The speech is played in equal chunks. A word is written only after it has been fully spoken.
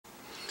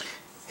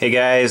Hey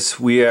guys,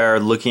 we are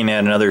looking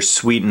at another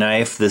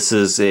Sweetknife. This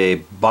is a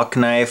buck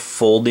knife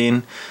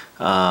folding,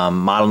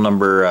 model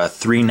number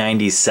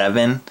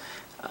 397,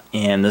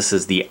 and this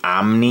is the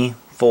Omni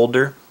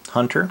folder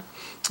hunter.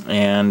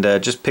 And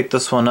just picked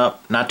this one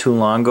up not too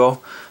long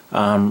ago.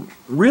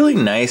 Really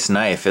nice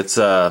knife. It's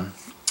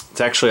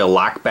actually a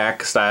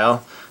lockback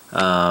style.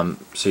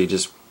 So you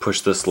just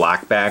push this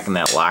lock back and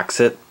that locks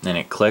it and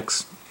it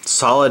clicks.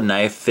 Solid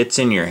knife, fits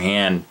in your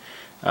hand.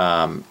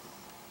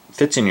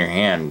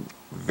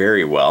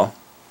 Very well.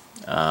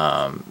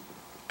 Got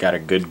a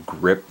good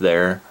grip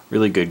there,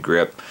 really good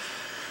grip.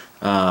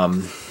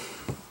 The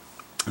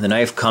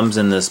knife comes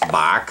in this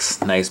box,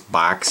 nice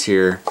box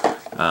here,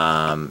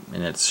 and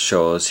it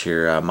shows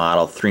here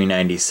model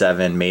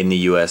 397, made in the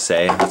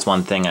USA. That's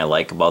one thing I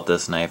like about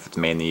this knife, it's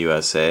made in the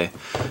USA.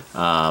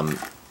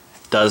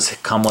 Does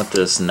come with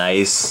this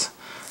nice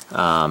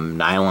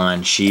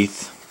nylon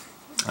sheath,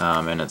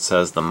 and it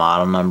says the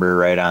model number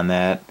right on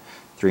that,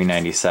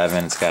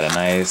 397. It's got a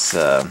nice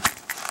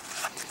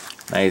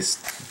nice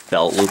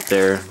belt loop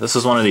there. This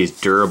is one of these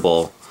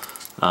durable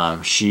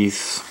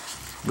sheaths,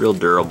 real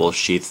durable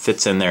sheath.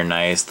 Fits in there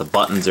nice. The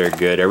buttons are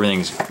good.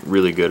 Everything's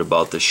really good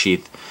about the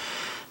sheath.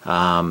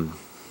 What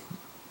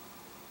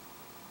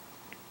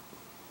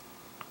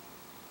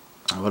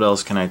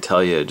else can I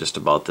tell you just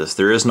about this?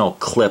 There is no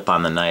clip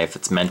on the knife.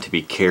 It's meant to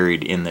be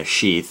carried in the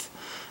sheath.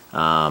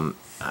 I'm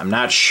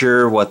not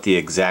sure what the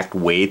exact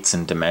weights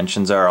and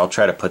dimensions are. I'll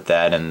try to put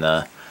that in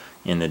the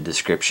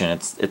description.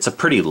 It's a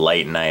pretty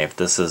light knife.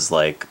 This is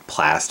like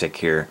plastic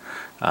here.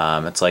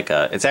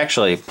 It's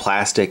actually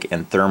plastic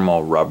and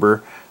thermal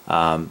rubber.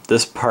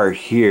 This part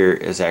here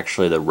is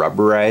actually the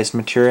rubberized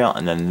material,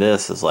 and then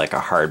this is like a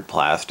hard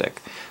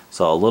plastic.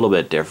 So a little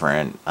bit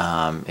different.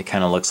 It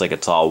kind of looks like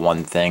it's all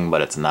one thing,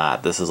 but it's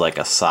not. This is like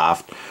a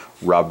soft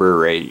rubber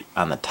right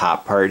on the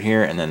top part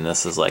here, and then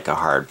this is like a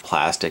hard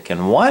plastic.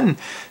 And one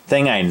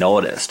thing I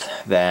noticed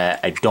that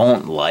I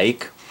don't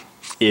like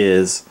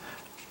is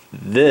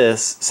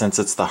this, since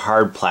it's the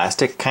hard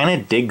plastic, kind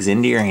of digs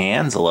into your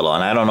hands a little.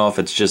 And I don't know if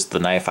it's just the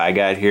knife I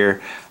got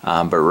here,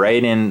 but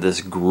right in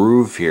this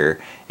groove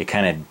here, it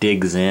kind of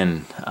digs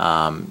in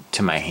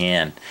to my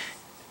hand.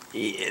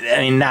 I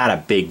mean, not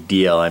a big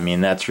deal. I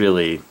mean, that's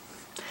really,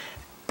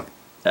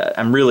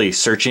 I'm really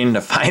searching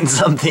to find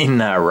something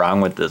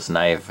wrong with this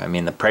knife. I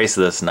mean, the price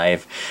of this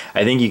knife,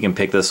 I think you can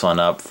pick this one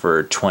up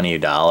for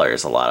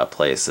 $20 a lot of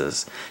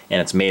places, and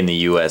it's made in the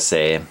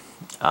USA.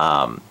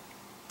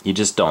 You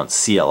just don't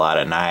see a lot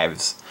of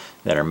knives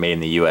that are made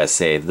in the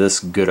USA this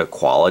good of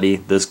quality,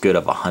 this good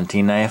of a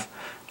hunting knife,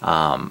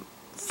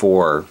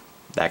 for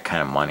that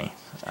kind of money.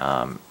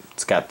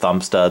 It's got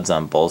thumb studs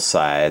on both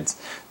sides.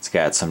 It's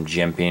got some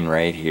jimping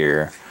right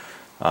here.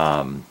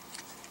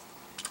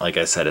 Like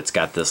I said, it's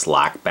got this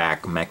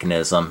lockback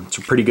mechanism. It's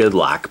a pretty good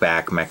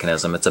lockback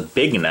mechanism. It's a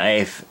big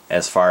knife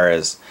as far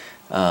as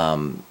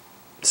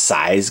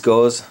size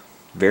goes.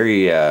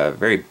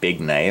 Very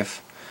big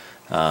knife.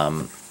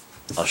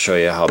 I'll show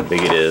you how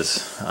big it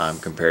is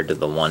compared to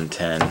the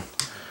 110.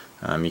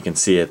 You can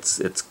see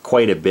it's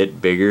quite a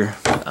bit bigger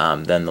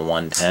than the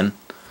 110.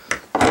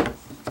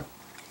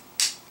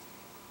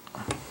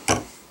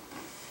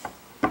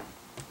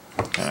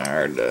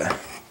 Kind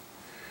of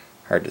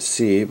hard to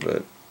see,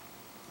 but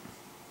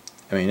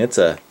I mean it's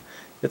a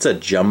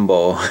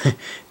jumbo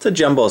it's a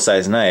jumbo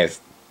size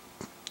knife.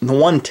 The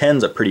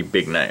 110's a pretty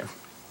big knife,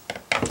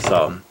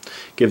 so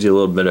gives you a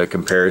little bit of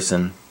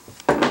comparison.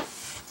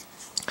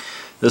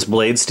 This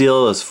blade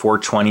steel is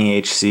 420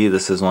 HC.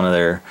 This is one of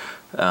their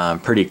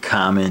pretty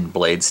common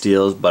blade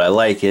steels, but I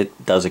like it.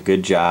 It does a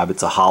good job.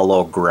 It's a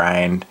hollow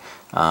grind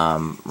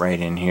right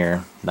in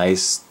here.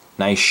 Nice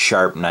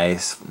sharp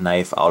knife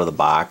out of the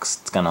box.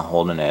 It's gonna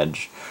hold an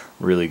edge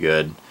really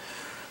good.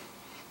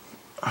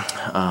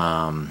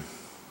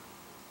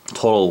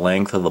 Total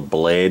length of the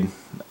blade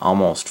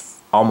almost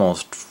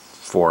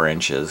 4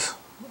 inches.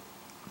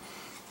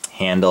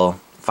 Handle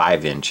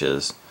 5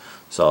 inches.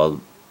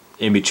 So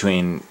in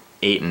between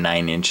 8 and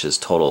 9 inches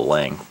total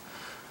length,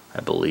 I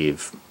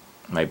believe.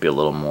 Might be a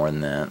little more than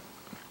that.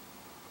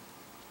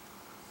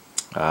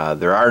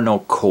 There are no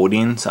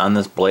coatings on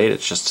this blade.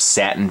 It's just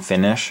satin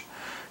finish,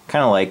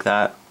 kind of like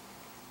that.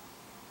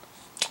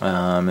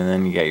 And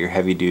then you got your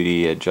heavy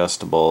duty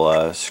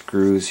adjustable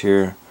screws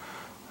here,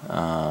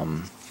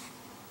 and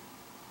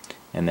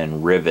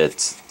then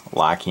rivets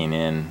locking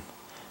in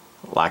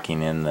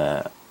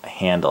the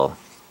handle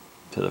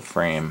to the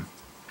frame.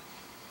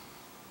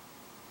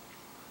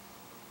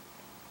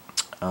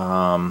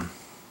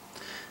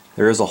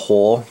 There is a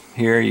hole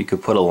here. You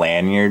could put a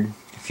lanyard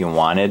if you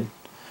wanted,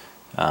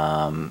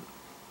 so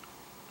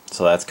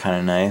that's kind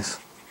of nice.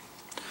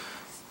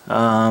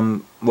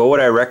 What would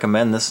I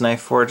recommend this knife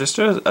for? Just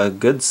a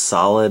good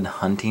solid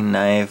hunting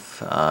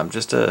knife,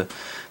 just a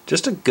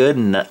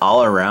good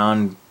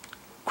all-around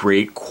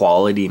great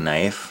quality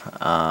knife.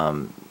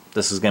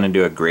 This is going to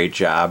do a great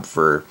job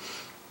for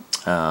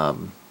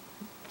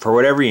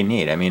whatever you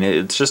need. I mean,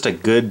 it's just a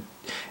good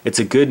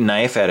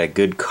knife at a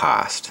good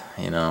cost.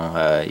 You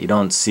know, you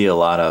don't see a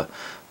lot of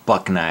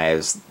buck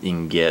knives you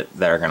can get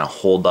that are going to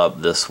hold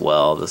up this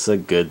well. This is a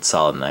good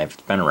solid knife.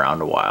 It's been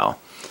around a while.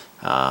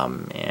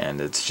 And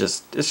it's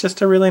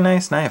just a really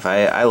nice knife.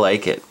 I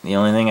like it. The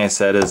only thing I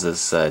said is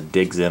this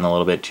digs in a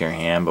little bit to your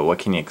hand, but what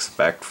can you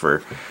expect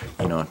for,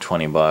 you know,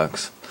 20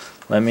 bucks?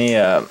 Let me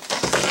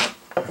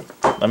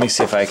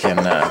see if I can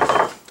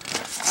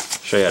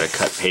show you how to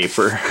cut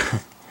paper.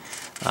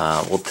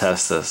 We'll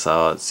test this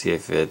out, see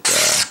if it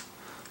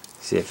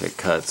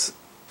cuts.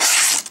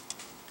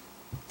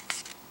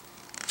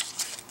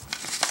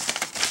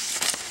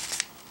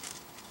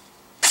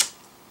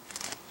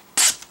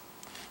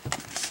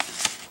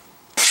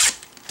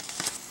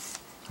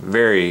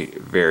 Very,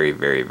 very,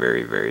 very,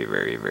 very, very,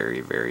 very,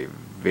 very, very,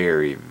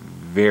 very,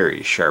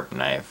 very sharp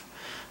knife.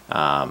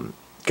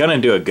 Gonna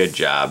do a good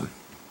job.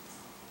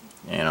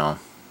 You know,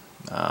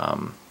 I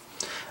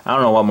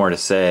don't know what more to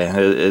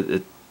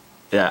say.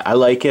 Yeah, I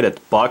like it. It's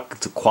buck.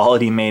 It's a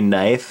quality made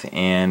knife,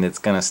 and it's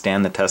gonna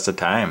stand the test of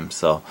time.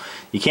 So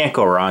you can't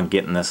go wrong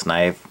getting this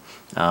knife.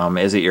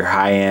 Is it your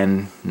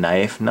high-end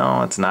knife?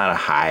 No, it's not a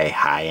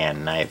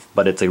high-end knife,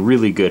 but it's a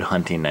really good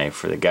hunting knife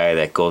for the guy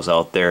that goes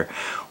out there,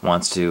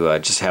 wants to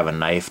just have a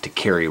knife to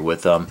carry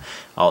with them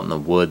out in the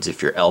woods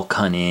if you're elk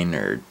hunting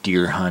or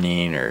deer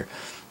hunting or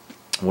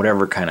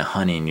whatever kind of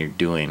hunting you're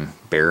doing,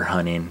 bear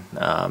hunting.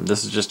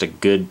 This is just a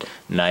good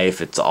knife.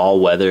 It's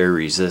all weather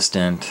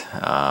resistant,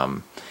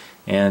 and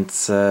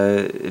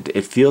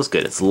it feels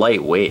good. It's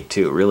lightweight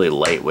too, really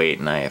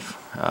lightweight knife.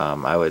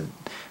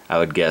 I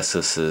would guess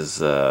this is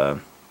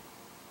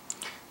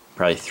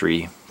probably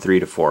three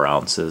to 4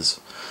 ounces.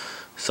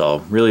 So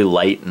really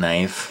light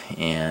knife,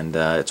 and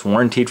it's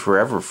warranted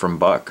forever from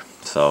Buck.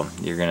 So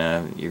you're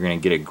gonna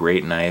get a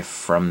great knife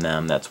from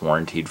them that's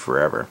warranted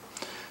forever.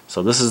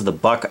 So this is the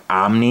Buck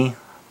Omni,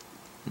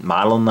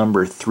 model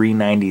number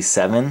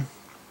 397,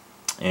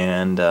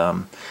 and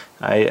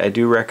I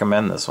do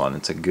recommend this one.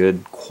 It's a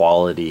good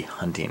quality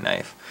hunting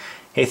knife.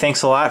 Hey,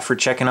 thanks a lot for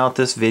checking out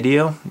this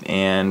video,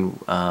 and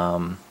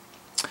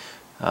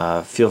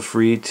feel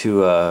free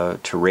to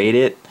rate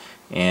it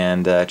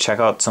and check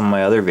out some of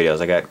my other videos.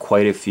 I got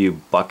quite a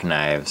few buck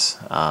knives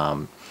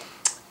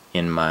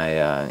in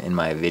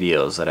my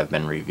videos that I've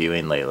been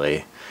reviewing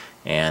lately,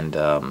 and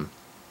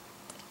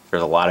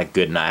there's a lot of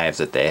good knives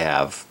that they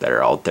have that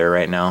are out there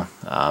right now.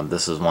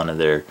 This is one of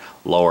their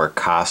lower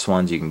cost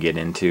ones you can get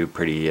into,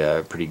 pretty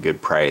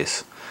good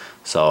price.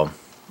 So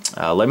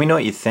let me know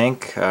what you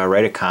think.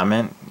 Write a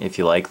comment if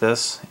you like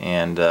this,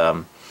 and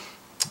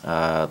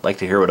I'd like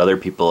to hear what other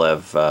people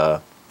have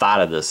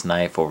thought of this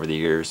knife over the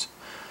years.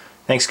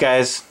 Thanks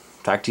guys,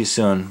 talk to you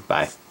soon,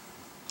 bye.